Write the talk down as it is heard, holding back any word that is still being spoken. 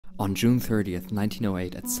On June 30th,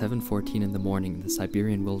 1908 at 7:14 in the morning in the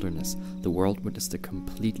Siberian wilderness, the world witnessed a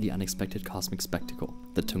completely unexpected cosmic spectacle,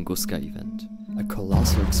 the Tunguska Event. A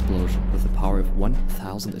colossal explosion with the power of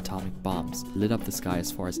 1,000 atomic bombs lit up the sky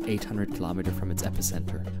as far as 800 km from its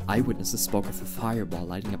epicenter. Eyewitnesses spoke of a fireball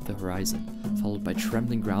lighting up the horizon, followed by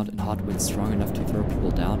trembling ground and hot winds strong enough to throw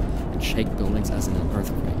people down and shake buildings as in an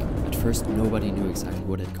earthquake. At first, nobody knew exactly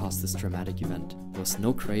what had caused this dramatic event. There was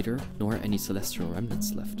no crater, nor any celestial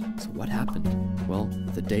remnants left. So what happened? Well,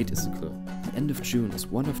 the date is a clue. The end of June is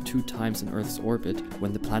one of 2 times in Earth's orbit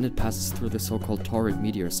when the planet passes through the so-called Taurid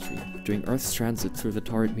meteor stream. During Earth's transit through the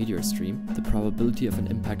Taurid meteor stream, the probability of an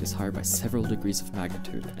impact is higher by several degrees of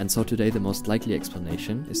magnitude. And so today the most likely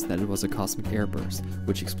explanation is that it was a cosmic airburst,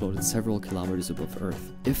 which exploded several kilometers above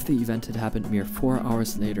Earth. If the event had happened mere 4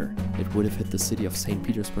 hours later, it would have hit the city of St.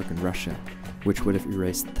 Petersburg in Russia, which would have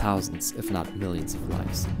erased thousands, if not millions of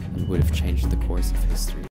lives, and would have changed the course of history.